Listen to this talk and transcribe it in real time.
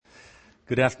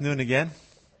Good afternoon again.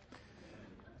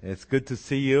 It's good to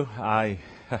see you.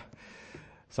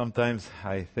 Sometimes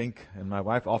I think, and my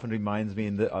wife often reminds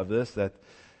me of this, that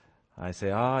I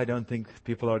say, I don't think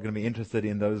people are going to be interested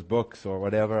in those books or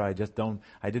whatever. I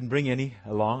didn't bring any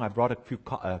along. I brought a few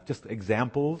just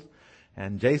examples.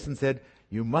 And Jason said,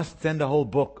 you must send a whole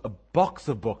book, a box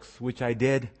of books, which I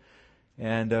did.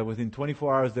 And within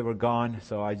 24 hours, they were gone.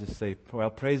 So I just say,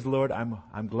 well, praise the Lord.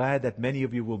 I'm glad that many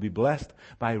of you will be blessed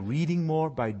by reading more,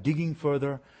 by digging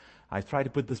further. I try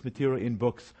to put this material in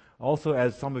books. Also,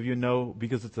 as some of you know,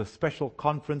 because it's a special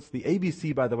conference, the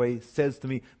ABC, by the way, says to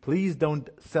me, please don't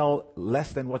sell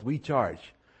less than what we charge.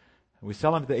 We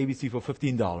sell them at the ABC for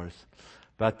 $15.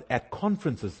 But at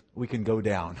conferences, we can go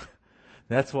down.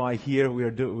 That's why here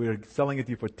we're selling it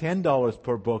to you for $10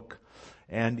 per book.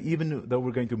 And even though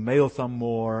we're going to mail some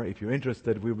more, if you're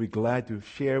interested, we'll be glad to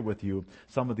share with you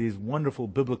some of these wonderful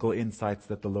biblical insights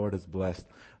that the Lord has blessed.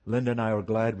 Linda and I are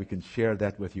glad we can share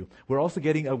that with you. We're also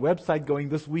getting a website going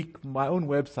this week, my own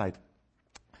website.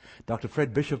 Dr.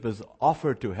 Fred Bishop has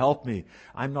offered to help me.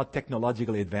 I'm not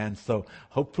technologically advanced, so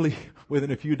hopefully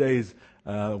within a few days,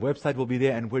 a website will be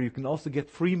there, and where you can also get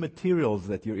free materials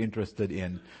that you're interested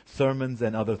in, sermons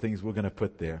and other things we're going to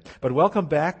put there. But welcome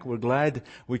back. We're glad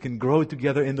we can grow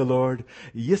together in the Lord.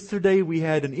 Yesterday we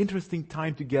had an interesting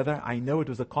time together. I know it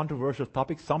was a controversial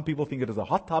topic. Some people think it is a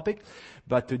hot topic,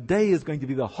 but today is going to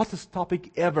be the hottest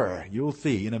topic ever. You'll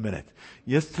see in a minute.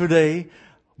 Yesterday,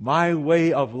 my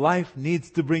way of life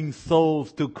needs to bring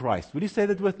souls to Christ. Would you say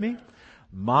that with me?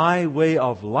 My way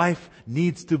of life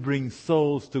needs to bring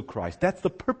souls to Christ. That's the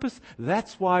purpose.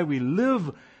 That's why we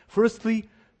live. Firstly,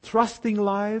 trusting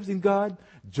lives in God,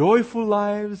 joyful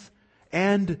lives,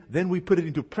 and then we put it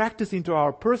into practice into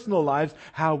our personal lives,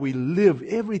 how we live.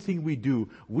 Everything we do,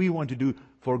 we want to do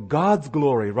for God's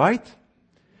glory, right?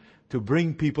 To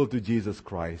bring people to Jesus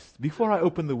Christ. Before I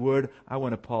open the Word, I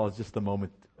want to pause just a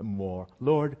moment more.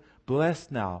 Lord,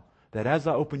 bless now that as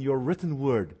I open your written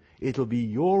Word, it'll be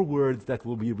your words that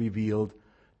will be revealed,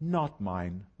 not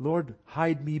mine. Lord,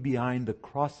 hide me behind the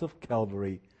cross of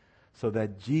Calvary so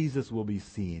that Jesus will be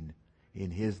seen.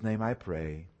 In His name I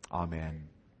pray. Amen.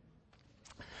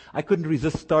 I couldn't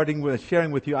resist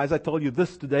sharing with you. As I told you,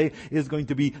 this today is going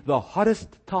to be the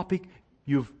hottest topic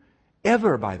you've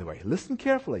ever, by the way. Listen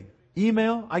carefully.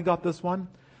 Email, I got this one.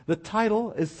 The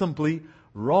title is simply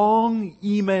Wrong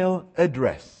Email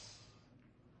Address.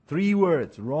 3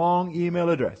 words, wrong email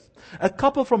address. A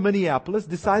couple from Minneapolis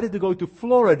decided to go to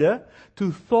Florida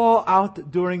to thaw out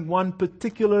during one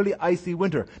particularly icy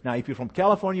winter. Now, if you're from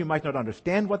California, you might not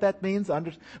understand what that means,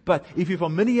 but if you're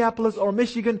from Minneapolis or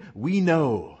Michigan, we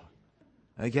know.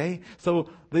 Okay? So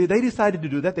they decided to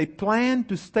do that. They planned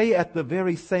to stay at the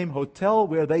very same hotel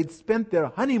where they'd spent their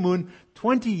honeymoon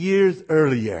 20 years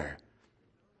earlier.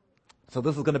 So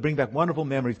this is going to bring back wonderful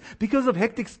memories. Because of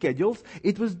hectic schedules,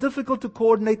 it was difficult to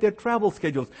coordinate their travel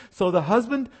schedules. So the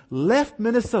husband left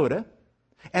Minnesota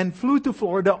and flew to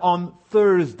Florida on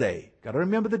Thursday. Got to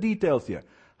remember the details here.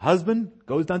 Husband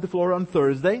goes down to Florida on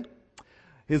Thursday.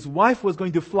 His wife was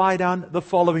going to fly down the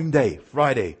following day,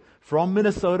 Friday, from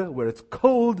Minnesota, where it's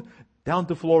cold, down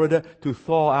to Florida to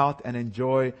thaw out and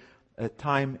enjoy a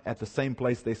time at the same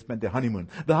place they spent their honeymoon.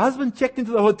 The husband checked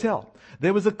into the hotel.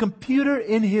 There was a computer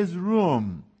in his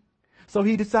room. So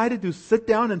he decided to sit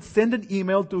down and send an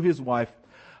email to his wife.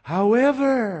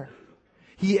 However,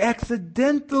 he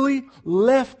accidentally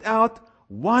left out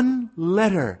one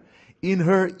letter in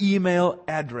her email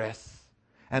address.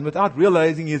 And without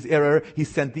realizing his error, he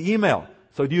sent the email.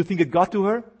 So do you think it got to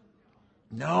her?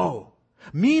 No.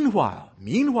 Meanwhile,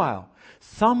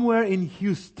 somewhere in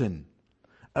Houston,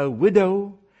 a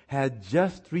widow had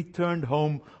just returned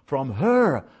home from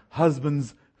her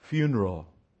husband's funeral.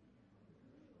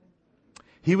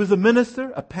 He was a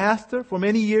minister, a pastor for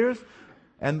many years.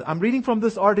 And I'm reading from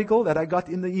this article that I got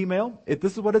in the email.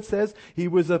 This is what it says. He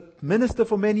was a minister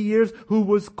for many years who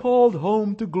was called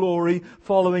home to glory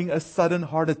following a sudden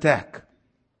heart attack.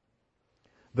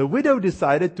 The widow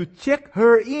decided to check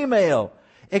her email,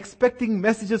 expecting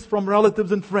messages from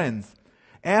relatives and friends.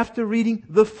 After reading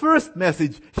the first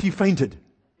message, she fainted.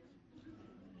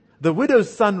 The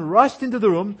widow's son rushed into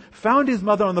the room, found his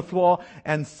mother on the floor,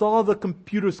 and saw the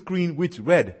computer screen which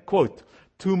read, quote,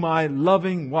 "To my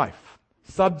loving wife.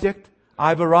 Subject,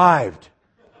 I've arrived.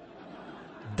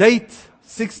 Date,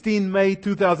 16 May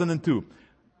 2002.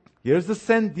 Here's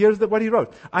what he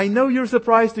wrote. I know you're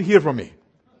surprised to hear from me.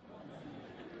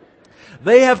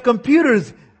 They have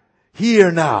computers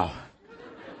here now.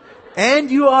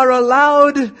 And you are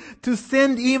allowed to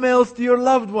send emails to your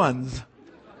loved ones.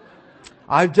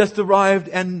 I've just arrived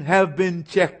and have been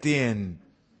checked in.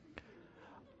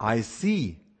 I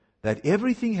see that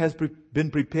everything has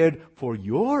been prepared for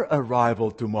your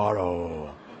arrival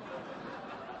tomorrow.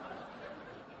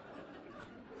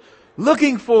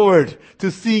 Looking forward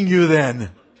to seeing you then.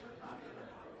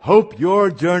 Hope your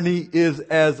journey is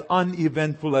as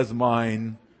uneventful as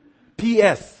mine.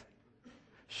 P.S.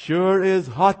 Sure is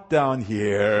hot down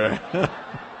here.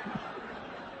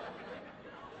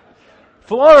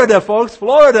 Florida, folks,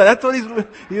 Florida. That's what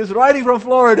he was writing from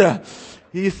Florida.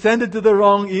 He sent it to the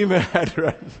wrong email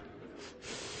address.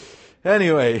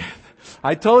 Anyway,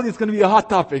 I told you it's going to be a hot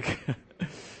topic.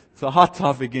 It's a hot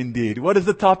topic indeed. What is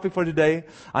the topic for today?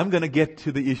 I'm going to get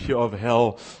to the issue of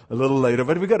hell a little later,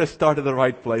 but we've got to start at the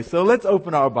right place. So let's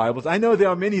open our Bibles. I know there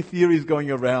are many theories going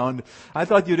around. I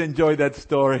thought you'd enjoy that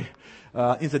story.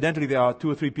 Incidentally, there are 2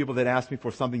 or 3 people that asked me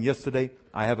for something yesterday.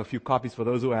 I have a few copies for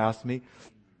those who asked me.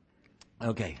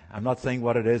 Okay, I'm not saying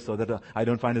what it is so that I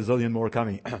don't find a zillion more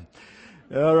coming.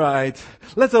 All right,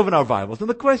 let's open our Bibles. And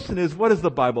the question is, what does the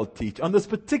Bible teach on this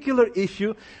particular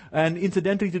issue? And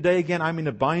incidentally, today again, I'm in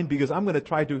a bind because I'm going to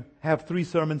try to have 3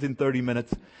 sermons in 30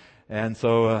 minutes. And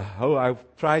so I've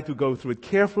tried to go through it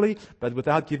carefully, but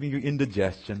without giving you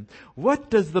indigestion. What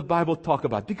does the Bible talk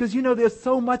about? Because there's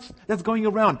so much that's going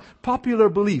around. Popular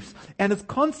beliefs. And it's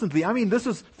constantly, this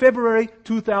is February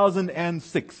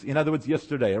 2006. In other words,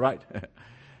 yesterday, right?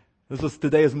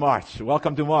 Today is March.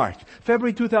 Welcome to March.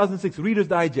 February 2006, Reader's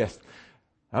Digest.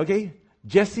 Okay?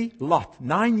 Jessie Lott,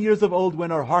 9 years of old when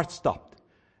her heart stopped.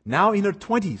 Now in her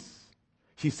 20s.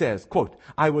 She says, quote,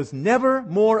 I was never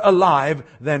more alive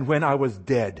than when I was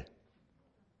dead.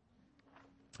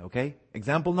 Okay?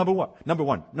 Example number one.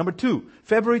 Number 2,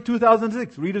 February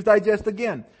 2006, Reader's Digest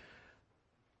again.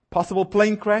 Possible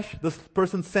plane crash. This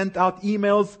person sent out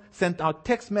emails, sent out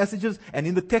text messages, and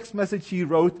in the text message she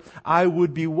wrote, I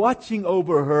would be watching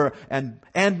over her and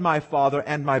my father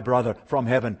and my brother from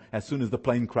heaven as soon as the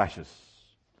plane crashes.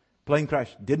 Plane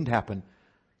crash didn't happen.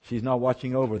 She's now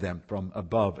watching over them from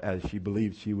above as she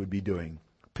believed she would be doing.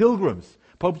 Pilgrims.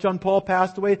 Pope John Paul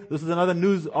passed away. This is another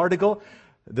news article.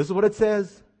 This is what it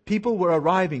says. People were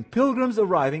arriving. Pilgrims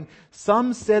arriving.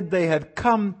 Some said they had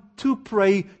come to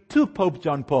pray to Pope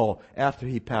John Paul after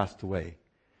he passed away.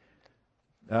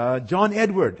 John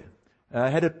Edward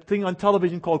had a thing on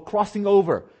television called Crossing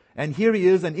Over. And here he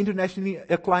is, an internationally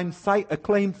acclaimed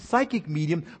psychic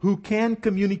medium who can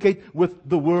communicate with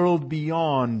the world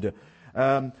beyond.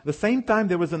 The same time,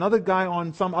 there was another guy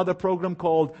on some other program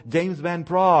called James Van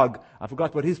Prague. I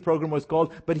forgot what his program was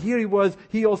called. But here he was.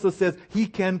 He also says he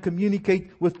can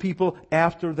communicate with people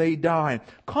after they die.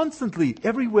 Constantly,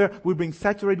 everywhere, we're being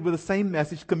saturated with the same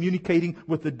message, communicating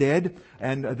with the dead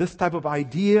and this type of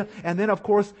idea. And then, of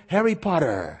course, Harry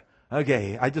Potter.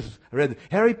 Okay, I just read.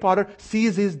 Harry Potter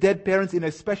sees his dead parents in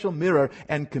a special mirror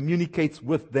and communicates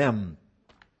with them.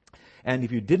 And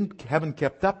if you haven't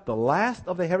kept up, the last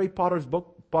of the Harry Potter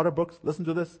books, listen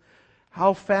to this.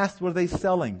 How fast were they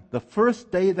selling? The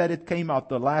first day that it came out,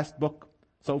 the last book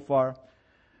so far,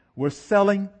 were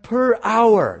selling per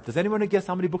hour. Does anyone guess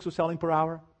how many books were selling per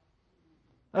hour?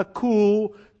 A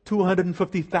cool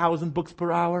 250,000 books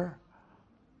per hour.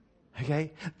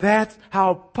 Okay? That's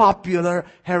how popular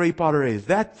Harry Potter is.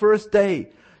 That first day,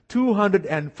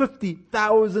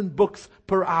 250,000 books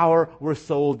per hour were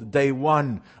sold day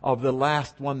one of the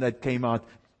last one that came out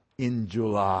in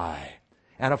July.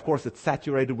 And of course it's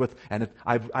saturated with, and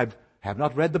I have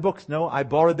not read the books, no, I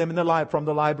borrowed them from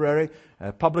the library,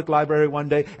 public library one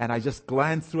day, and I just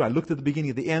glanced through, I looked at the beginning,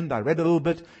 at the end, I read a little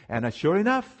bit, and sure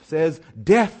enough, says,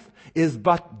 death is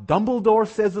but, Dumbledore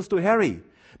says this to Harry,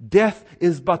 death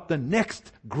is but the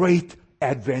next great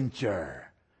adventure.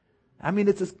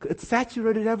 It's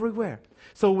saturated everywhere.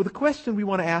 So the question we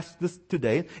want to ask this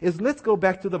today is, let's go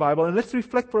back to the Bible and let's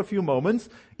reflect for a few moments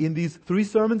in these 3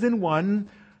 sermons in one.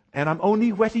 And I'm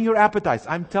only whetting your appetites.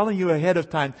 I'm telling you ahead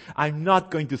of time, I'm not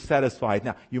going to satisfy it.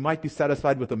 Now, you might be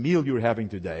satisfied with the meal you're having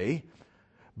today,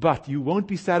 but you won't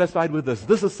be satisfied with this.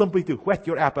 This is simply to whet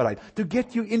your appetite, to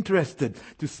get you interested,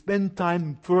 to spend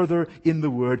time further in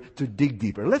the Word, to dig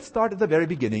deeper. Let's start at the very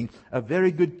beginning. A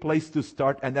very good place to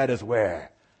start, and that is where?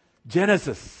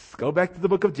 Genesis. Go back to the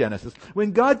book of Genesis.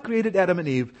 When God created Adam and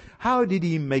Eve, how did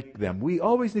He make them? We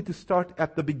always need to start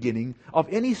at the beginning of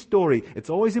any story. It's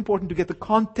always important to get the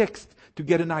context, to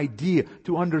get an idea,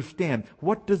 to understand.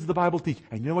 What does the Bible teach?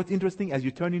 And you know what's interesting? As you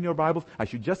turn in your Bibles, I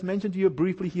should just mention to you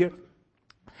briefly here,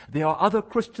 there are other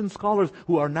Christian scholars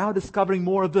who are now discovering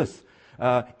more of this.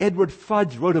 Edward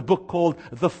Fudge wrote a book called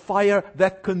The Fire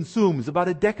That Consumes about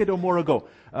a decade or more ago.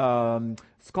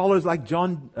 Scholars like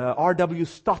John R.W.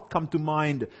 Stott come to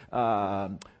mind.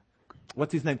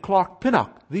 What's his name? Clark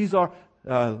Pinnock. These are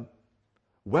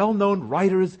well-known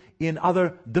writers in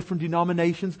other different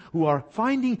denominations who are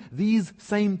finding these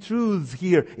same truths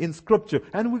here in Scripture.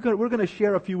 And we're going to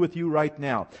share a few with you right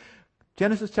now.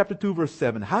 Genesis chapter 2, verse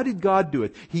 7. How did God do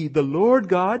it? The Lord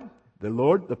God,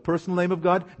 the personal name of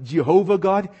God, Jehovah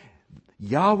God,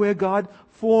 Yahweh God,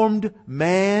 formed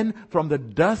man from the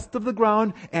dust of the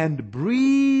ground and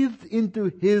breathed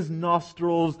into his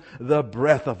nostrils the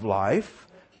breath of life.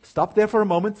 Stop there for a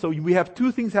moment. So we have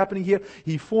two things happening here.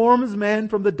 He forms man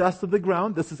from the dust of the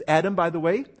ground. This is Adam, by the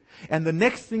way. And the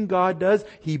next thing God does,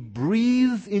 He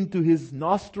breathes into his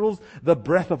nostrils the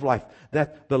breath of life.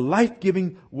 That the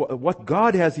life-giving, what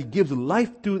God has, He gives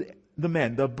life to the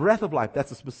man. The breath of life.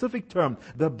 That's a specific term.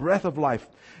 The breath of life.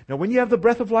 Now when you have the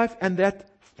breath of life and that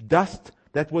dust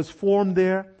that was formed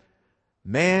there,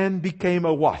 man became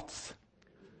a what?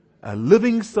 A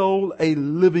living soul, a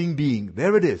living being.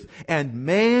 There it is. And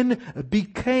man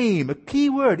became, a key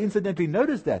word, incidentally,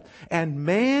 notice that. And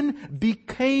man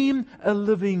became a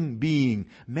living being.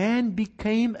 Man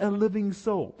became a living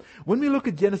soul. When we look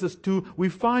at Genesis 2, we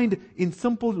find in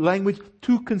simple language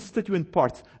two constituent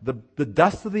parts. The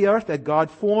dust of the earth that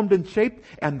God formed and shaped,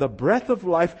 and the breath of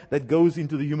life that goes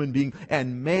into the human being.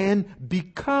 And man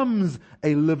becomes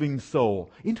a living soul.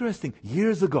 Interesting.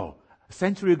 Years ago, a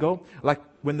century ago, like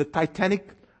when the Titanic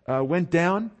went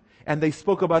down and they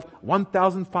spoke about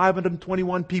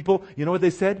 1,521 people, you know what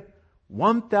they said?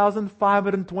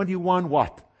 1,521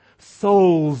 what?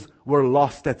 Souls were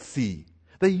lost at sea.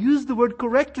 They used the word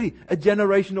correctly a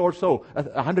generation or so,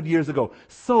 100 years ago.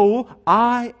 Soul,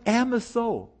 I am a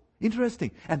soul. Interesting.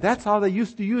 And that's how they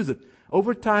used to use it.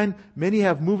 Over time, many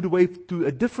have moved away to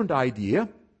a different idea.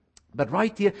 But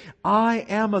right here, I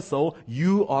am a soul,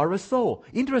 you are a soul.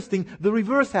 Interesting, the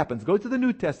reverse happens. Go to the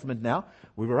New Testament now.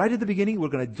 We were right at the beginning. We're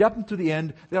going to jump to the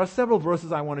end. There are several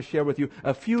verses I want to share with you.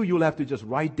 A few you'll have to just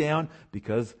write down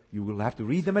because you will have to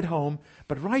read them at home.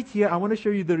 But right here, I want to show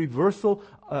you the reversal,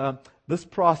 this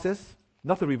process,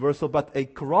 not the reversal, but a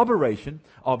corroboration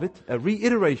of it, a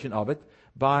reiteration of it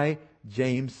by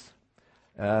James,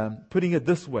 putting it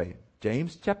this way.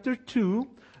 James chapter 2,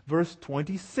 verse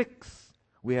 26.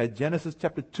 We had Genesis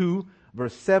chapter 2,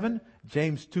 verse 7,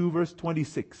 James 2, verse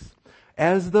 26.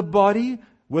 As the body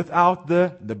without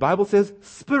the Bible says,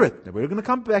 spirit, now we're going to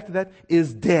come back to that,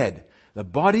 is dead. The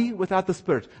body without the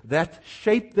spirit, that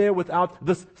shape there without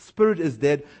this spirit is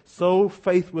dead, so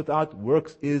faith without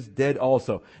works is dead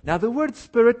also. Now the word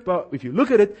spirit, well, if you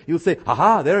look at it, you'll say,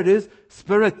 aha, there it is,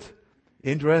 spirit.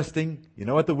 Interesting. You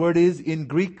know what the word is in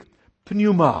Greek?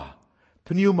 Pneuma.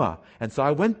 Pneuma. And so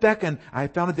I went back and I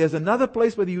found that there's another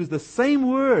place where they use the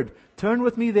same word. Turn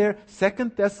with me there,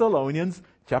 2 Thessalonians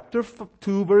chapter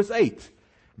 2, verse 8.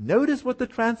 Notice what the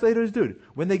translators do.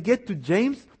 When they get to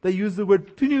James, they use the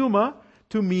word pneuma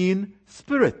to mean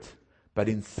spirit. But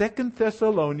in 2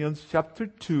 Thessalonians chapter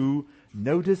 2,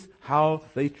 notice how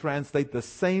they translate the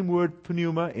same word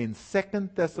pneuma in 2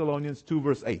 Thessalonians 2,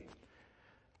 verse 8.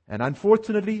 And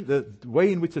unfortunately, the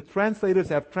way in which the translators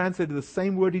have translated the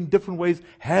same word in different ways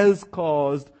has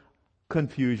caused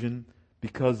confusion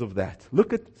because of that.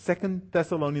 Look at 2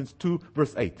 Thessalonians 2,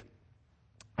 verse 8.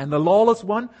 And the lawless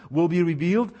one will be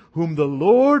revealed, whom the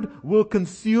Lord will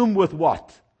consume with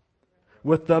what?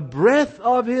 With the breath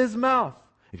of His mouth.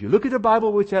 If you look at a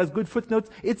Bible which has good footnotes,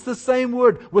 it's the same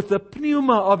word, with the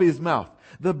pneuma of His mouth.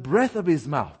 The breath of His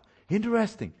mouth.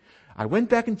 Interesting. I went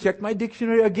back and checked my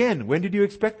dictionary again. When did you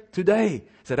expect? Today.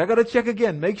 Said, I got to check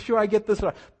again. Make sure I get this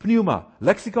right. Pneuma.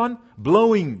 Lexicon.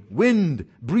 Blowing. Wind.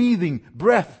 Breathing.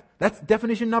 Breath. That's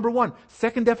definition number 1.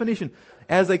 Second definition.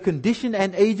 As a condition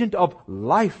and agent of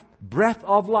life. Breath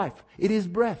of life. It is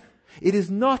breath. It is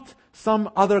not some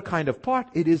other kind of part.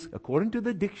 It is, according to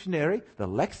the dictionary, the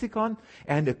lexicon,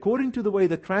 and according to the way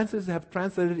the translators have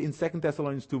translated in 2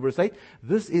 Thessalonians 2 verse 8,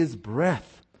 this is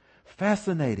breath.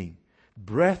 Fascinating.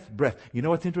 Breath. You know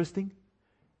what's interesting?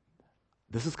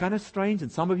 This is kind of strange,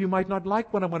 and some of you might not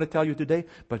like what I'm going to tell you today,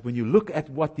 but when you look at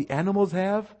what the animals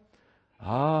have,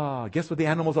 guess what the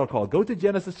animals are called? Go to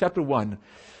Genesis chapter 1.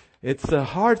 It's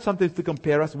hard sometimes to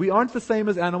compare us. We aren't the same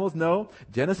as animals, no.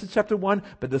 Genesis chapter 1,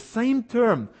 but the same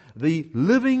term, the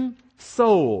living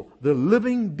soul, the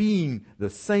living being, the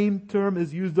same term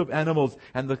is used of animals,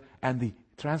 and the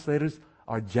translators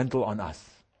are gentle on us.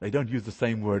 They don't use the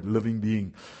same word, living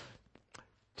being.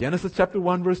 Genesis chapter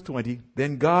 1 verse 20.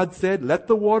 Then God said, let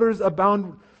the waters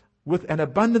abound with an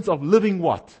abundance of living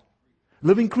what?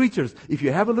 Living creatures. If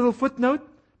you have a little footnote,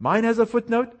 mine has a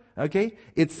footnote, okay?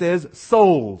 It says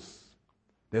souls.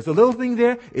 There's a little thing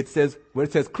there. It says, where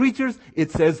it says creatures,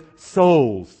 it says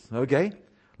souls, okay?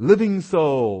 Living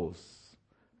souls.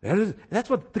 That's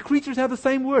what, the creatures have the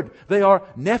same word. They are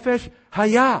nephesh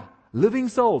hayah. living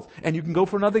souls. And you can go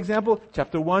for another example,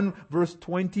 chapter 1, verse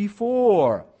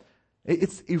 24.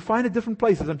 You find it different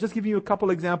places. I'm just giving you a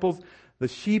couple examples. The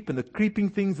sheep and the creeping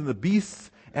things and the beasts.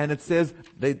 And it says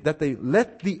that they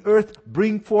let the earth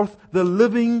bring forth the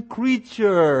living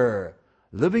creature.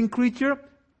 Living creature,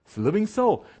 it's a living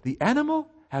soul. The animal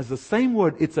has the same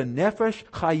word. It's a nefesh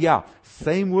chaya.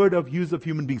 Same word of use of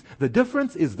human beings. The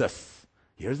difference is this.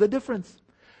 Here's the difference.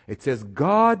 It says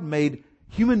God made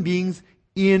human beings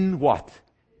in what?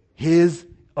 His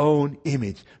own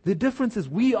image. The difference is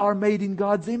we are made in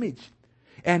God's image.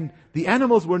 And the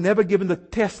animals were never given the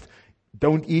test,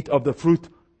 don't eat of the fruit.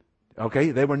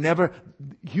 Okay? They were never,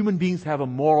 human beings have a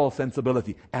moral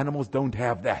sensibility. Animals don't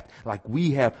have that. Like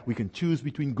we have, we can choose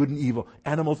between good and evil.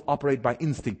 Animals operate by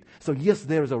instinct. So yes,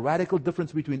 there is a radical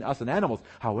difference between us and animals.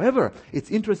 However,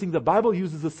 it's interesting, the Bible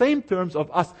uses the same terms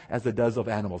of us as it does of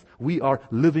animals. We are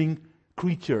living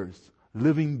creatures,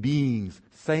 living beings.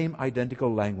 Same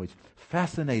identical language.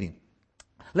 Fascinating.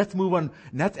 Let's move on.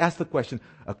 Let's ask the question,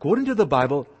 according to the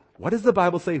Bible, what does the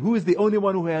Bible say? Who is the only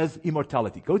one who has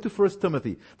immortality? Go to 1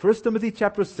 Timothy. 1 Timothy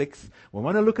chapter 6. We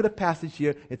want to look at a passage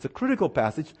here. It's a critical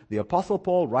passage. The Apostle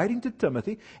Paul writing to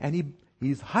Timothy, and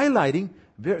he's highlighting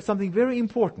something very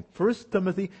important. 1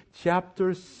 Timothy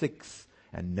chapter 6.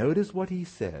 And notice what he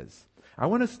says. I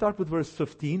want to start with verse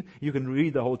 15. You can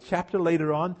read the whole chapter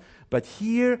later on. But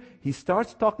here he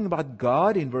starts talking about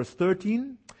God in verse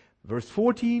 13, verse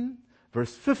 14,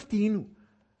 verse 15,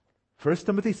 1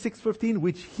 Timothy 6:15,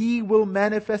 which he will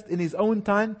manifest in his own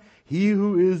time, he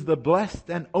who is the blessed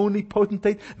and only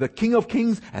potentate, the King of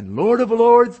kings and Lord of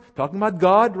lords, talking about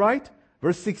God, right?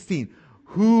 Verse 16,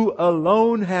 who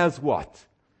alone has what?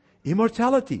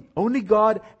 Immortality. Only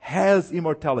God has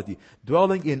immortality,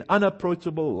 dwelling in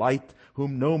unapproachable light,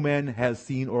 whom no man has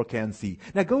seen or can see.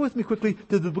 Now go with me quickly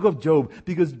to the book of Job,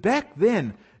 because back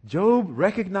then, Job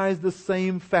recognized the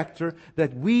same factor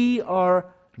that we are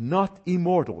not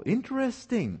immortal.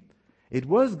 Interesting. It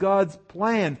was God's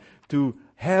plan to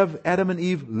have Adam and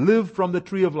Eve live from the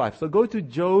tree of life. So go to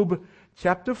Job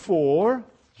chapter 4.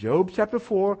 Job chapter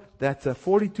 4. That's a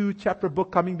 42 chapter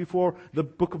book coming before the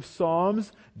book of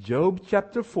Psalms. Job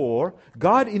chapter 4.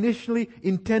 God initially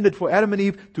intended for Adam and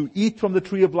Eve to eat from the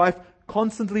tree of life,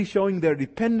 constantly showing their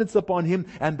dependence upon Him,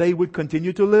 and they would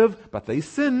continue to live, but they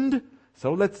sinned.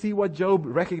 So let's see what Job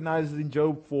recognizes in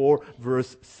Job 4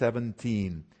 verse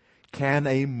 17. Can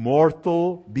a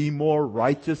mortal be more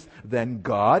righteous than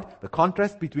God? The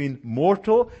contrast between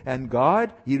mortal and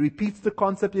God. He repeats the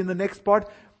concept in the next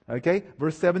part. Okay,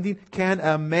 verse 17. Can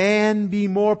a man be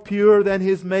more pure than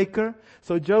his maker?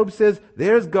 So Job says,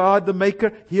 there's God the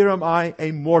maker. Here am I,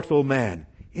 a mortal man.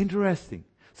 Interesting.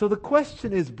 So the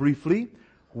question is briefly,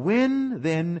 when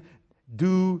then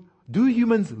do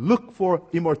humans look for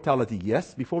immortality?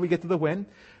 Yes, before we get to the when.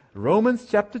 Romans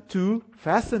chapter 2,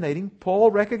 fascinating. Paul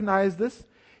recognized this.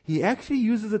 He actually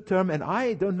uses a term, and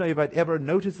I don't know if I'd ever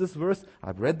noticed this verse.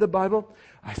 I've read the Bible.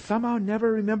 I somehow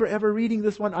never remember ever reading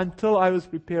this one until I was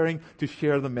preparing to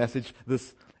share the message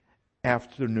this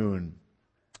afternoon.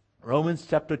 Romans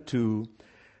chapter 2,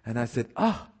 and I said,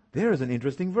 there is an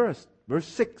interesting verse. Verse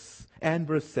 6 and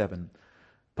verse 7.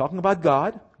 Talking about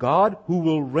God who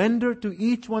will render to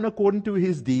each one according to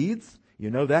his deeds. You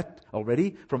know that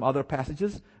already from other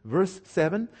passages. Verse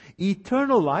 7,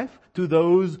 eternal life to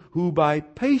those who by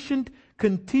patient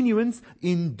continuance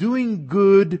in doing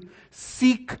good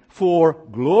seek for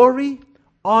glory,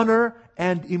 honor,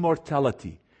 and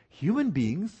immortality. Human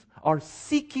beings are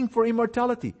seeking for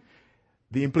immortality.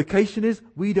 The implication is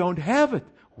we don't have it.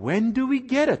 When do we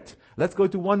get it? Let's go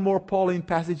to one more Pauline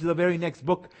passage, the very next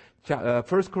book, 1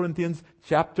 Corinthians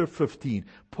chapter 15.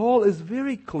 Paul is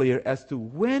very clear as to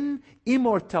when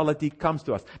immortality comes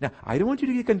to us. Now, I don't want you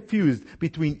to get confused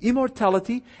between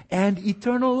immortality and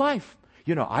eternal life.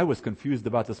 You know, I was confused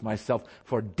about this myself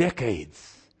for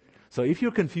decades. So if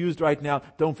you're confused right now,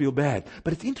 don't feel bad.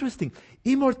 But it's interesting.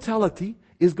 Immortality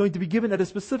is going to be given at a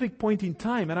specific point in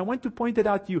time. And I want to point it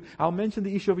out to you. I'll mention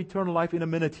the issue of eternal life in a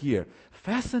minute here.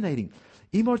 Fascinating.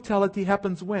 Immortality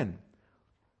happens when?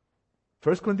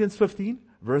 1 Corinthians 15,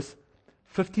 verse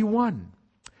 51.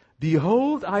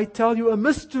 Behold, I tell you a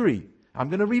mystery. I'm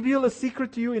going to reveal a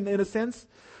secret to you in a sense.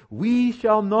 We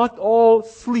shall not all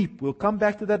sleep. We'll come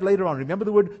back to that later on. Remember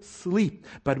the word sleep.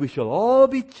 But we shall all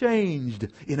be changed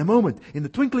in a moment, in the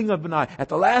twinkling of an eye, at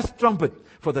the last trumpet.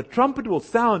 For the trumpet will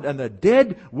sound, and the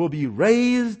dead will be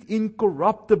raised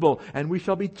incorruptible, and we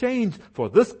shall be changed. For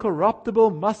this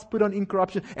corruptible must put on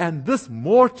incorruption, and this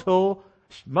mortal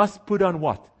must put on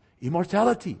what?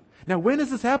 Immortality. Now, when is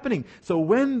this happening? So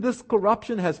when this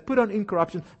corruption has put on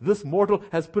incorruption, this mortal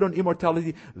has put on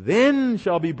immortality, then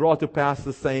shall be brought to pass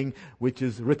the saying which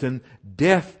is written,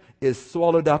 death is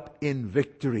swallowed up in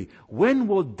victory. When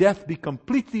will death be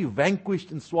completely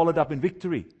vanquished and swallowed up in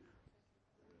victory?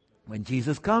 When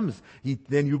Jesus comes,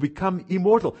 then you become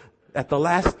immortal. At the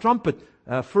last trumpet,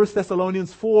 1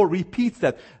 Thessalonians 4 repeats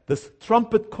that. This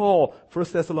trumpet call, 1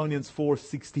 Thessalonians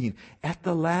 4:16. At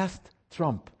the last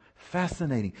trump.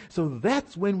 Fascinating. So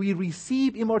that's when we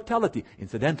receive immortality.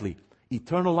 Incidentally,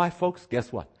 eternal life, folks,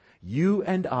 guess what? You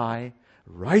and I,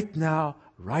 right now,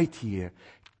 right here,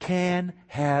 can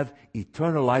have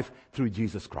eternal life through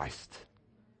Jesus Christ.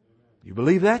 You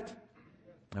believe that?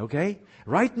 Okay?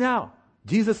 Right now,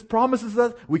 Jesus promises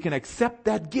us we can accept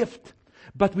that gift.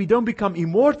 But we don't become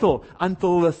immortal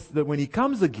until when He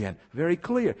comes again. Very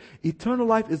clear. Eternal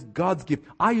life is God's gift.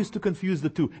 I used to confuse the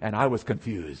two, and I was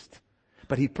confused.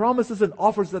 But He promises and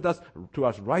offers to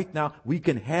us right now. We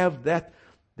can have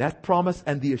that promise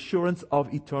and the assurance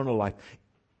of eternal life.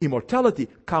 Immortality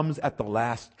comes at the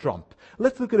last trump.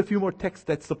 Let's look at a few more texts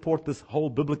that support this whole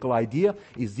biblical idea.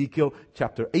 Ezekiel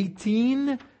chapter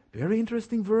 18. Very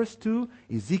interesting verse too.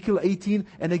 Ezekiel 18.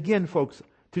 And again, folks,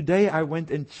 today I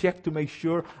went and checked to make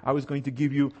sure I was going to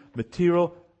give you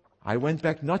material. I went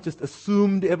back, not just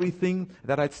assumed everything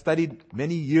that I'd studied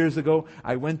many years ago.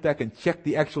 I went back and checked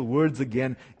the actual words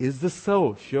again. Is this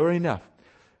so? Sure enough.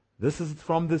 This is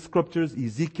from the scriptures,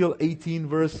 Ezekiel 18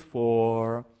 verse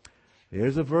 4.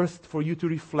 There's a verse for you to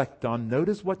reflect on.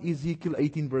 Notice what Ezekiel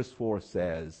 18 verse 4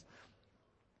 says.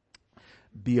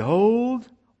 Behold,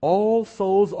 all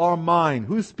souls are mine.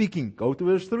 Who's speaking? Go to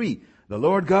verse 3. The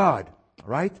Lord God.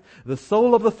 Right? The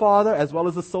soul of the Father as well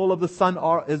as the soul of the Son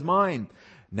is mine.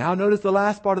 Now notice the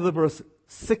last part of the verse.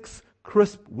 6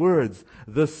 crisp words.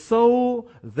 The soul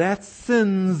that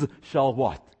sins shall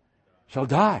what? Shall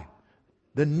die.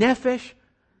 The nephesh,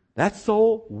 that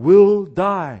soul will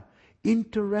die.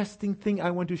 Interesting thing I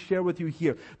want to share with you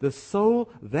here. The soul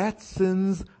that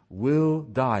sins will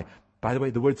die. By the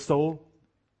way, the word soul,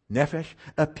 nephesh,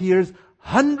 appears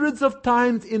hundreds of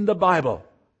times in the Bible.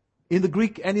 In the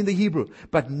Greek and in the Hebrew.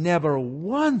 But never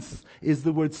once is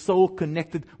the word soul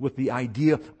connected with the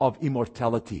idea of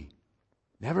immortality.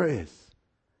 Never is.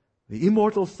 The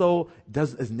immortal soul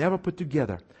is never put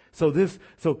together. So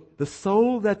the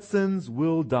soul that sins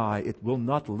will die. It will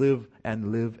not live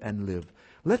and live and live.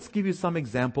 Let's give you some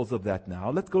examples of that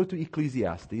now. Let's go to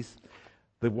Ecclesiastes.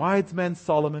 The wise man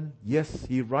Solomon, yes,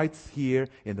 he writes here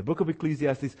in the book of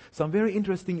Ecclesiastes some very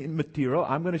interesting material.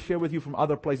 I'm going to share with you from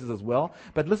other places as well.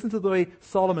 But listen to the way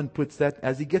Solomon puts that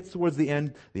as he gets towards the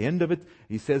end of it.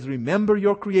 He says, remember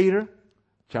your Creator.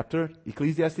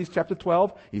 Ecclesiastes chapter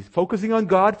 12. He's focusing on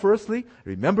God firstly.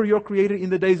 Remember your Creator in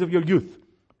the days of your youth,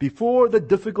 before the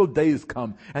difficult days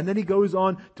come. And then he goes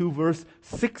on to verse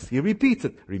 6. He repeats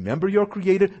it. Remember your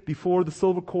Creator before the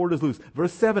silver cord is loose.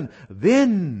 Verse 7.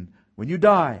 Then, when you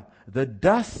die, the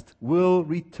dust will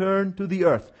return to the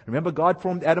earth. Remember, God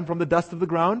formed Adam from the dust of the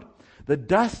ground? The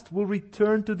dust will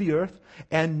return to the earth.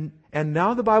 And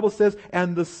now the Bible says,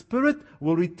 and the spirit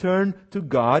will return to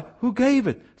God who gave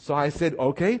it. So I said,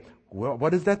 okay, well,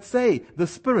 what does that say? The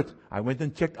spirit. I went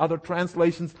and checked other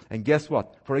translations, and guess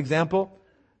what? For example,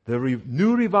 the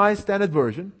New Revised Standard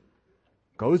Version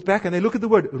goes back and they look at the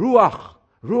word ruach.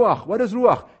 Ruach. What is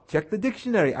ruach? Check the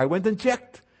dictionary. I went and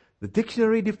checked. The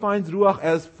dictionary defines ruach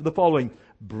as the following: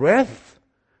 breath,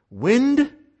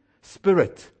 wind,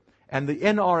 spirit. And the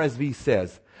NRSV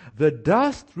says, the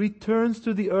dust returns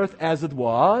to the earth as it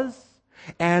was,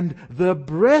 and the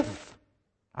breath,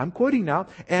 I'm quoting now,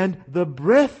 and the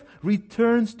breath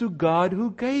returns to God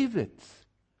who gave it.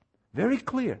 Very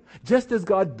clear. Just as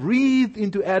God breathed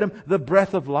into Adam the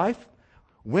breath of life,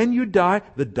 when you die,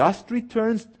 the dust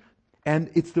returns, and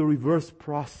it's the reverse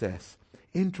process.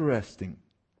 Interesting.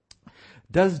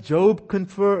 Does Job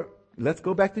confer? Let's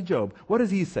go back to Job. What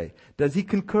does he say? Does he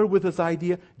concur with this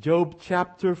idea? Job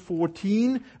chapter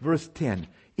 14, verse 10.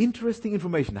 Interesting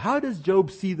information. How does Job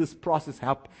see this process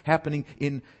happening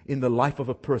in the life of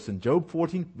a person? Job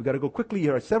 14, we've got to go quickly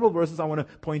here. Several verses I want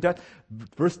to point out.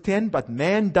 Verse 10, but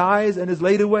man dies and is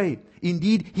laid away.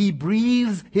 Indeed, he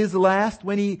breathes his last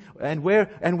and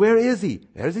where is he?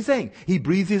 There's he saying. He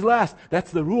breathes his last.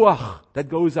 That's the ruach that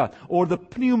goes out. Or the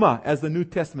pneuma as the New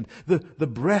Testament. The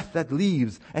breath that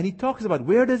leaves. And he talks about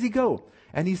where does he go?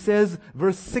 And he says,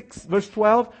 verse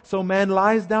 12, so man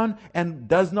lies down and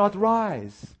does not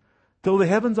rise. Till the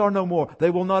heavens are no more, they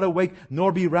will not awake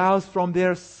nor be roused from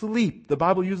their sleep. The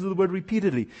Bible uses the word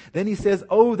repeatedly. Then he says,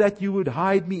 oh, that you would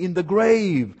hide me in the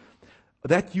grave.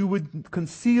 that you would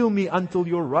conceal me until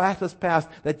your wrath is past,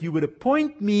 that you would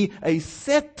appoint me a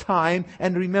set time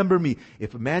and remember me.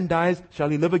 If a man dies, shall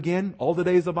he live again? All the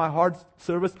days of my hard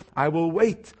service, I will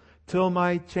wait till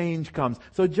my change comes.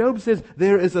 So Job says,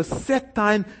 there is a set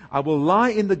time. I will lie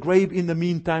in the grave in the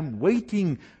meantime,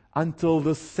 waiting until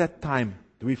the set time.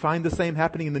 Do we find the same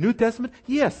happening in the New Testament?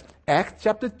 Yes. Acts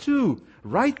chapter 2.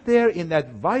 Right there in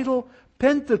that vital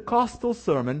Pentecostal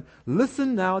sermon,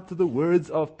 listen now to the words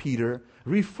of Peter,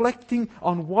 reflecting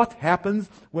on what happens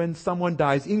when someone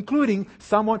dies, including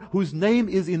someone whose name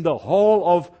is in the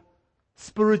hall of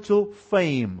spiritual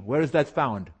fame. Where is that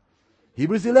found?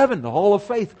 Hebrews 11, the hall of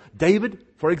faith. David,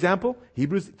 for example,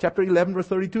 Hebrews chapter 11, verse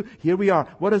 32. Here we are.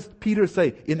 What does Peter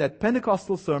say? In that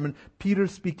Pentecostal sermon, Peter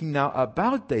speaking now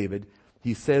about David,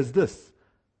 he says this.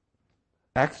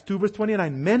 Acts 2 verse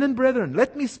 29, men and brethren,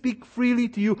 let me speak freely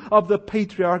to you of the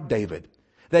patriarch David,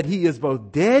 that he is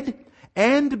both dead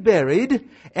and buried,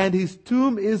 and his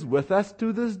tomb is with us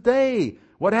to this day.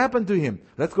 What happened to him?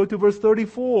 Let's go to verse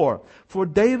 34. For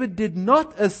David did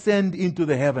not ascend into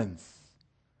the heavens.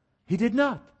 He did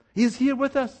not. He's here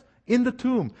with us in the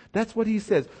tomb. That's what he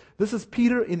says. This is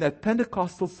Peter in that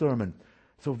Pentecostal sermon.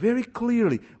 So very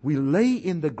clearly, we lay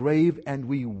in the grave and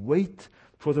we wait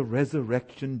for the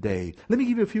resurrection day. Let me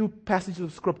give you a few passages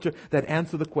of Scripture that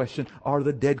answer the question, are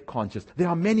the dead conscious? There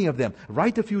are many of them.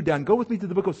 Write a few down. Go with me to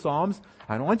the book of Psalms.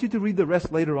 I don't want you to read the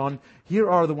rest later on. Here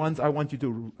are the ones I want you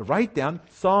to write down.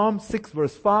 Psalm 6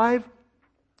 verse 5.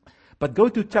 But go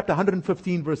to chapter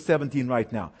 115 verse 17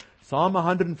 right now. Psalm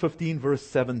 115 verse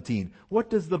 17. What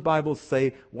does the Bible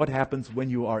say? What happens when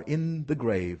you are in the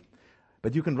grave?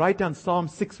 But you can write down Psalm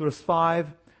 6 verse 5,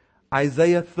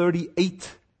 Isaiah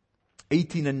 38,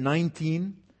 18 and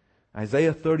 19.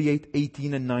 Isaiah 38,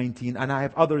 18 and 19. And I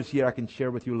have others here I can share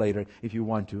with you later if you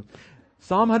want to.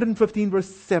 Psalm 115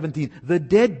 verse 17. The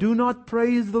dead do not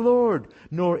praise the Lord,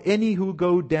 nor any who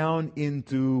go down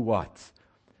into what?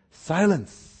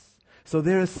 Silence. So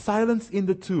there is silence in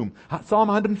the tomb. Psalm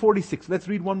 146. Let's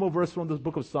read one more verse from this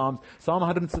book of Psalms. Psalm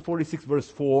 146 verse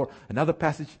 4. Another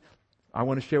passage I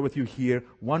want to share with you here.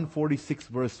 146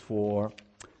 verse 4.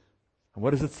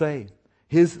 What does it say?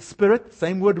 His spirit,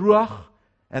 same word ruach.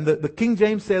 And the King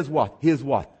James says what? His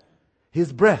what?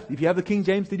 His breath. If you have the King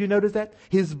James, did you notice that?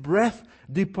 His breath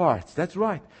departs. That's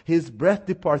right. His breath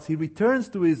departs. He returns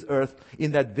to his earth.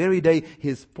 In that very day,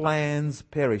 his plans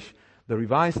perish. The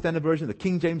Revised Standard Version, the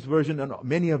King James Version, and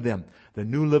many of them. The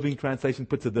New Living Translation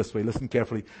puts it this way. Listen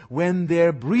carefully. When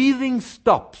their breathing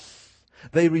stops,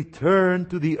 they return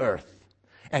to the earth.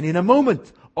 And in a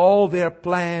moment, all their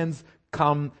plans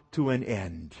come to an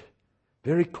end.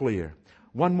 Very clear.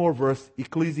 One more verse,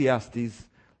 Ecclesiastes.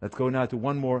 Let's go now to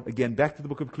one more. Again, back to the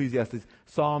book of Ecclesiastes.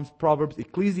 Psalms, Proverbs,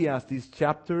 Ecclesiastes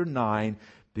chapter 9.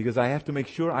 Because I have to make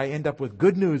sure I end up with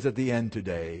good news at the end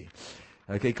today.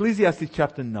 Okay, Ecclesiastes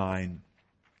chapter 9,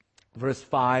 verse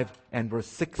 5 and verse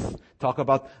 6 talk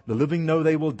about the living know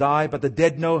they will die, but the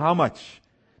dead know how much?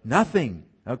 Nothing.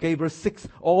 Okay, verse 6,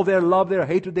 all their love, their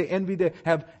hatred, their envy, they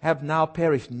have now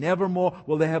perished. Nevermore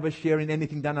will they have a share in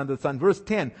anything done under the sun. Verse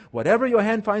 10, whatever your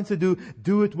hand finds to do,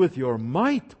 do it with your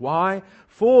might. Why?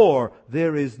 For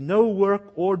there is no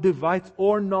work or device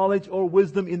or knowledge or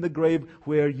wisdom in the grave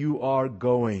where you are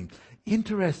going.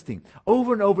 Interesting.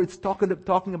 Over and over it's talking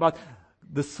about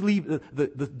the sleep,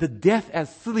 the death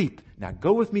as sleep. Now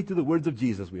go with me to the words of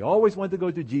Jesus. We always want to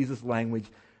go to Jesus' language.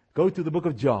 Go to the book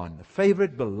of John, the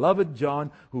favorite, beloved John,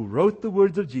 who wrote the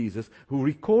words of Jesus, who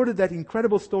recorded that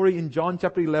incredible story in John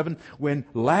chapter 11 when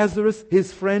Lazarus,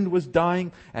 his friend, was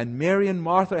dying and Mary and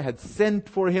Martha had sent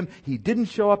for him. He didn't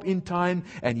show up in time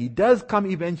and he does come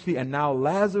eventually, and now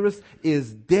Lazarus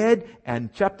is dead.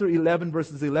 And chapter 11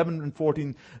 verses 11 and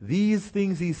 14, these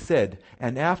things he said.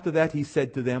 And after that he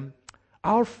said to them,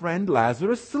 our friend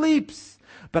Lazarus sleeps,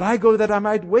 but I go that I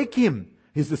might wake him.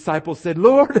 His disciples said,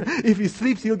 Lord, if he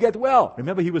sleeps, he'll get well.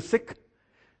 Remember, he was sick.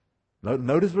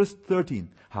 Notice verse 13.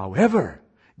 However,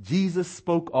 Jesus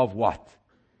spoke of what?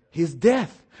 His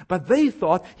death. But they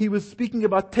thought he was speaking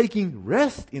about taking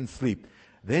rest in sleep.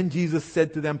 Then Jesus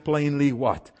said to them plainly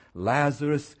what?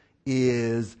 Lazarus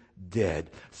is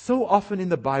dead. So often in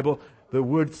the Bible, the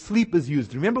word sleep is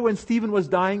used. Remember when Stephen was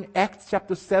dying? Acts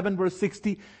chapter 7 verse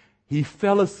 60. He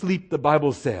fell asleep, the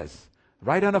Bible says.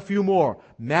 Write down a few more.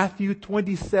 Matthew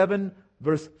 27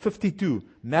 verse 52.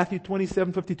 Matthew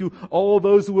 27, 52. All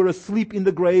those who were asleep in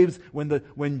the graves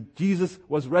when Jesus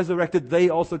was resurrected, they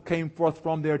also came forth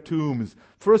from their tombs.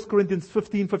 1 Corinthians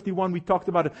 15, 51, we talked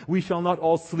about it. We shall not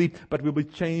all sleep, but will be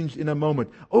changed in a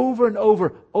moment. Over and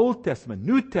over, Old Testament,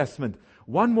 New Testament.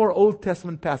 One more Old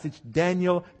Testament passage,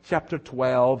 Daniel chapter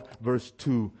 12, verse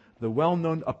 2. the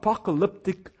well-known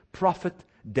apocalyptic prophet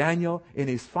Daniel, in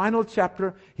his final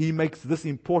chapter, he makes this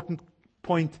important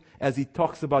point as he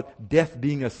talks about death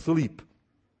being asleep.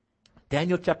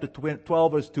 Daniel chapter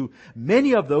 12 verse 2,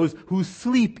 many of those who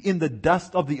sleep in the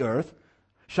dust of the earth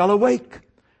shall awake.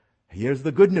 Here's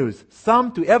the good news.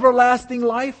 Some to everlasting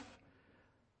life.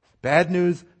 Bad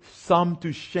news, some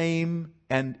to shame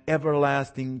and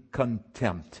everlasting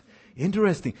contempt.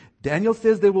 Interesting. Daniel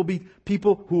says there will be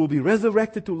people who will be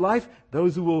resurrected to life,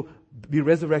 those who will be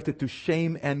resurrected to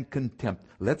shame and contempt.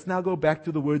 Let's now go back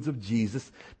to the words of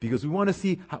Jesus, because we want to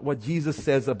see what Jesus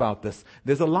says about this.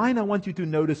 There's a line I want you to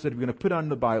notice that we're going to put on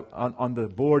the Bible, on the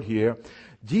board here.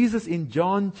 Jesus in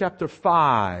John chapter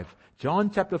 5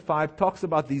 talks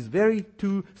about these very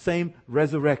two same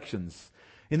resurrections.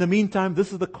 In the meantime,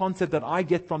 this is the concept that I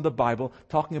get from the Bible,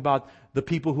 talking about the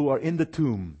people who are in the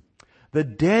tomb. The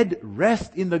dead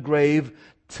rest in the grave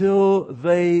till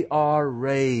they are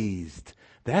raised.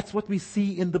 That's what we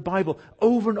see in the Bible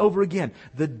over and over again.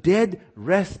 The dead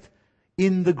rest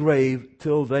in the grave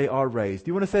till they are raised. Do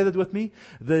you want to say that with me?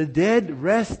 The dead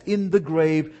rest in the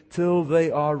grave till they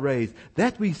are raised.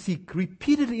 That we see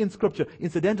repeatedly in Scripture.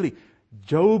 Incidentally,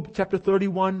 Job chapter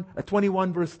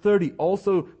 21 verse 30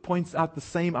 also points out the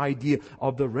same idea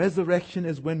of the resurrection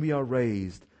as when we are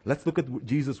raised. Let's look at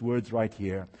Jesus' words right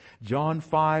here. John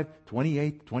 5,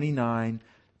 28, 29.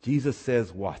 Jesus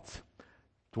says what?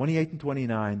 28 and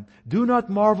 29. Do not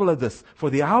marvel at this, for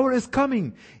the hour is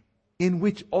coming in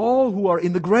which all who are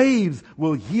in the graves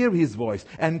will hear His voice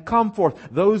and come forth,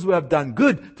 those who have done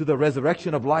good to the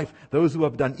resurrection of life, those who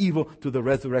have done evil to the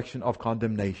resurrection of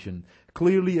condemnation.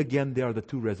 Clearly, again, there are the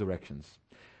two resurrections.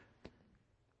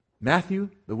 Matthew,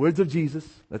 the words of Jesus.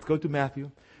 Let's go to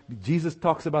Matthew. Jesus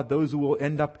talks about those who will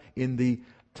end up in the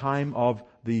time of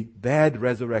the bad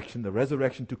resurrection, the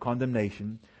resurrection to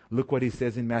condemnation. Look what He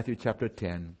says in Matthew chapter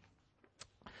 10.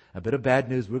 A bit of bad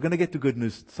news. We're going to get to good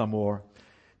news some more.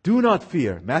 Do not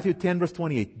fear. Matthew 10 verse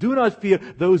 28. Do not fear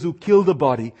those who kill the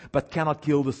body, but cannot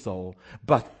kill the soul.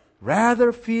 But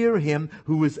rather fear Him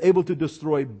who is able to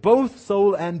destroy both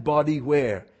soul and body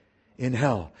where? In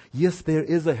hell. Yes, there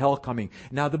is a hell coming.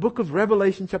 Now, the book of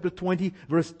Revelation chapter 20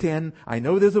 verse 10, I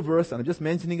know there's a verse, and I'm just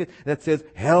mentioning it, that says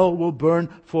hell will burn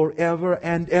forever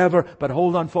and ever. But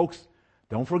hold on, folks.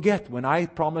 Don't forget, when I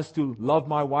promised to love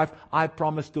my wife, I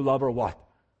promised to love her what?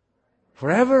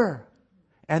 Forever.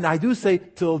 And I do say,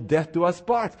 till death do us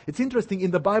part. It's interesting,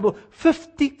 in the Bible,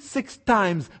 56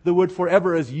 times the word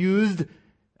forever is used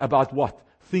about what?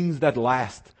 Things that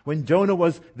last. When Jonah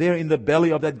was there in the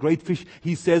belly of that great fish,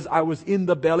 he says, I was in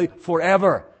the belly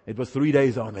forever. It was 3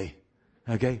 days only.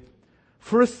 Okay?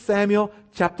 1 Samuel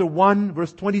chapter 1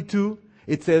 verse 22,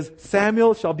 it says,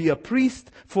 Samuel shall be a priest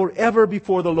forever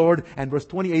before the Lord. And verse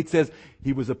 28 says,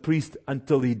 he was a priest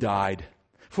until he died.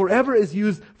 Forever is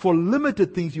used for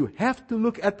limited things. You have to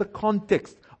look at the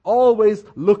context. Always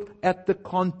look at the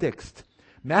context.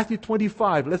 Matthew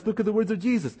 25, let's look at the words of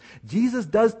Jesus. Jesus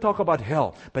does talk about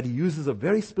hell, but He uses a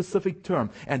very specific term.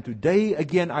 And today,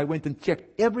 again, I went and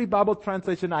checked every Bible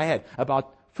translation I had,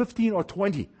 about 15 or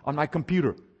 20 on my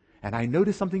computer. And I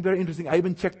noticed something very interesting. I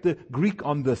even checked the Greek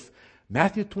on this.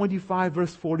 Matthew 25,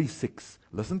 verse 46.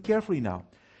 Listen carefully now.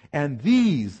 And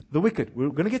these, the wicked, we're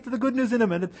going to get to the good news in a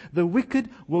minute, the wicked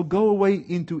will go away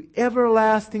into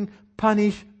everlasting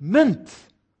punishment.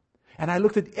 And I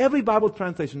looked at every Bible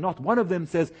translation. Not one of them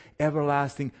says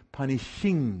everlasting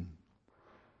punishing.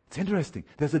 It's interesting.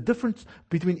 There's a difference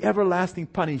between everlasting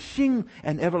punishing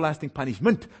and everlasting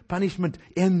punishment. Punishment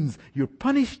ends. You're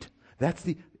punished. That's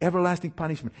the everlasting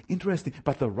punishment. Interesting.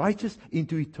 But the righteous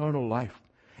into eternal life.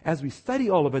 As we study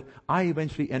all of it, I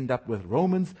eventually end up with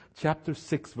Romans chapter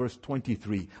 6 verse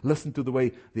 23. Listen to the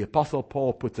way the Apostle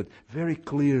Paul puts it very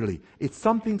clearly. It's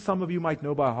something some of you might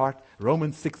know by heart.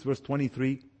 Romans 6 verse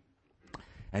 23.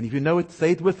 And if you know it,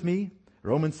 say it with me.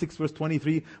 Romans 6 verse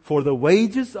 23. For the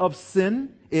wages of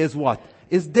sin is what?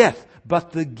 Is death.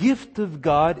 But the gift of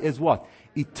God is what?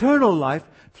 Eternal life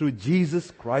through Jesus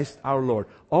Christ our Lord.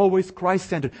 Always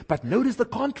Christ-centered. But notice the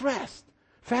contrast.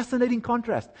 Fascinating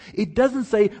contrast. It doesn't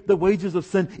say the wages of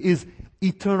sin is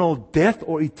eternal death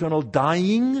or eternal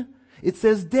dying. It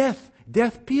says death.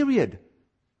 Death, period.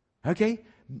 Okay?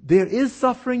 There is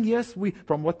suffering, yes.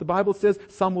 From what the Bible says,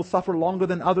 some will suffer longer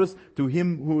than others. To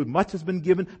him who much has been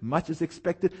given, much is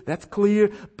expected. That's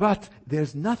clear. But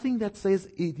there's nothing that says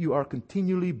you are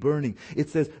continually burning. It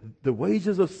says the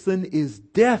wages of sin is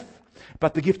death,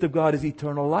 but the gift of God is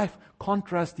eternal life.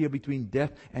 Contrast here between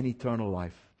death and eternal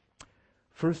life.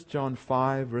 1 John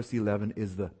 5 verse 11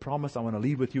 is the promise I want to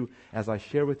leave with you as I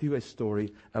share with you a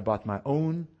story about my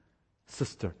own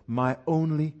sister, my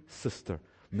only sister.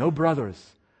 No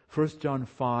brothers. 1 John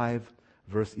 5,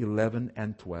 verse 11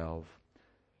 and 12.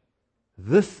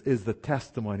 This is the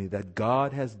testimony that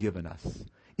God has given us,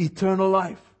 eternal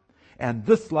life. And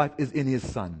this life is in His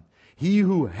Son. He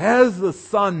who has the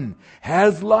Son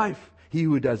has life. He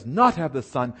who does not have the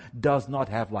Son does not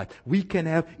have life. We can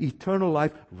have eternal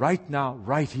life right now,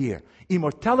 right here.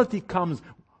 Immortality comes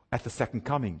at the second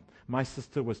coming. My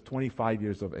sister was 25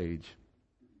 years of age.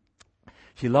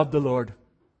 She loved the Lord,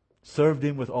 served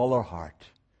Him with all her heart.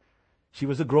 She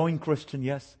was a growing Christian,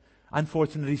 yes.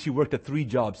 Unfortunately, she worked at 3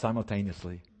 jobs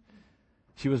simultaneously.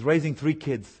 She was raising 3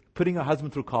 kids, putting her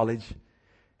husband through college,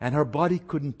 and her body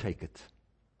couldn't take it.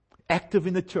 Active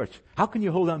in the church. How can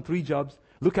you hold on 3 jobs,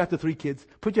 look after 3 kids,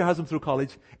 put your husband through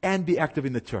college, and be active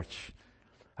in the church?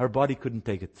 Her body couldn't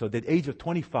take it. So at the age of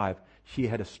 25, she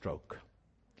had a stroke.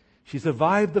 She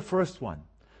survived the first one,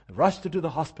 rushed her to the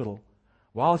hospital.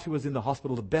 While she was in the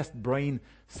hospital, the best brain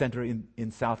center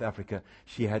in South Africa,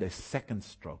 she had a second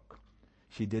stroke.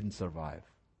 She didn't survive.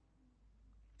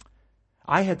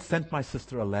 I had sent my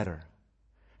sister a letter,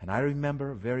 and I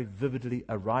remember very vividly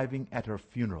arriving at her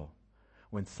funeral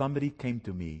when somebody came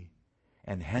to me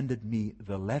and handed me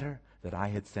the letter that I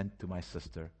had sent to my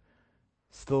sister,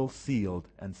 still sealed,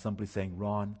 and simply saying,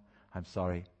 "Ron, I'm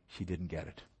sorry, she didn't get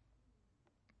it."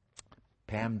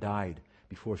 Pam died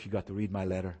before she got to read my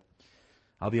letter.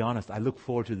 I'll be honest, I look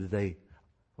forward to the day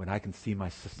when I can see my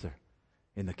sister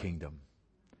in the kingdom.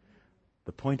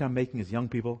 The point I'm making is, young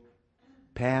people,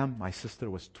 Pam, my sister,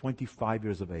 was 25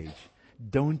 years of age.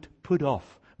 Don't put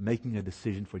off making a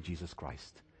decision for Jesus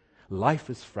Christ. Life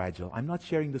is fragile. I'm not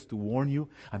sharing this to warn you.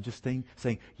 I'm just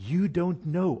saying, you don't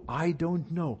know. I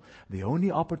don't know. The only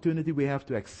opportunity we have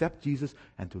to accept Jesus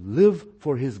and to live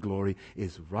for His glory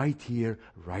is right here,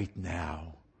 right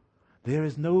now. There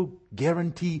is no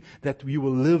guarantee that you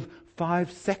will live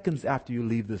 5 seconds after you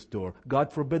leave this door.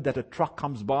 God forbid that a truck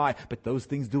comes by, but those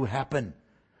things do happen.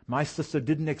 My sister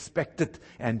didn't expect it,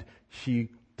 and she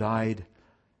died.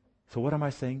 So what am I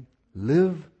saying?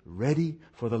 Live ready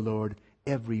for the Lord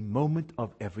every moment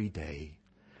of every day.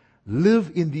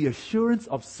 Live in the assurance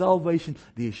of salvation,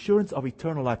 the assurance of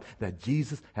eternal life that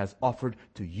Jesus has offered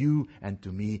to you and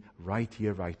to me right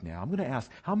here, right now. I'm going to ask,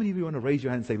 how many of you want to raise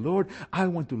your hand and say, "Lord, I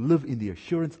want to live in the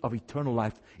assurance of eternal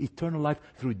life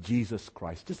through Jesus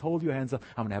Christ"? Just hold your hands up.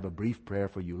 I'm going to have a brief prayer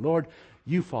for you. Lord,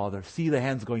 you, Father, see the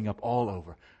hands going up all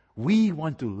over. We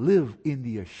want to live in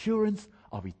the assurance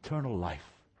of eternal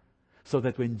life so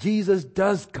that when Jesus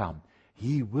does come,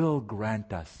 He will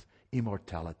grant us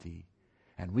immortality.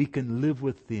 And we can live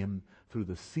with Him through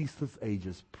the ceaseless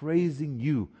ages, praising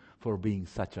You for being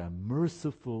such a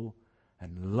merciful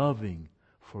and loving,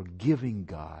 forgiving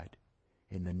God.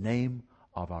 In the name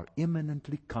of our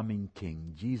imminently coming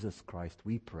King, Jesus Christ,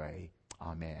 we pray.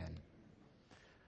 Amen.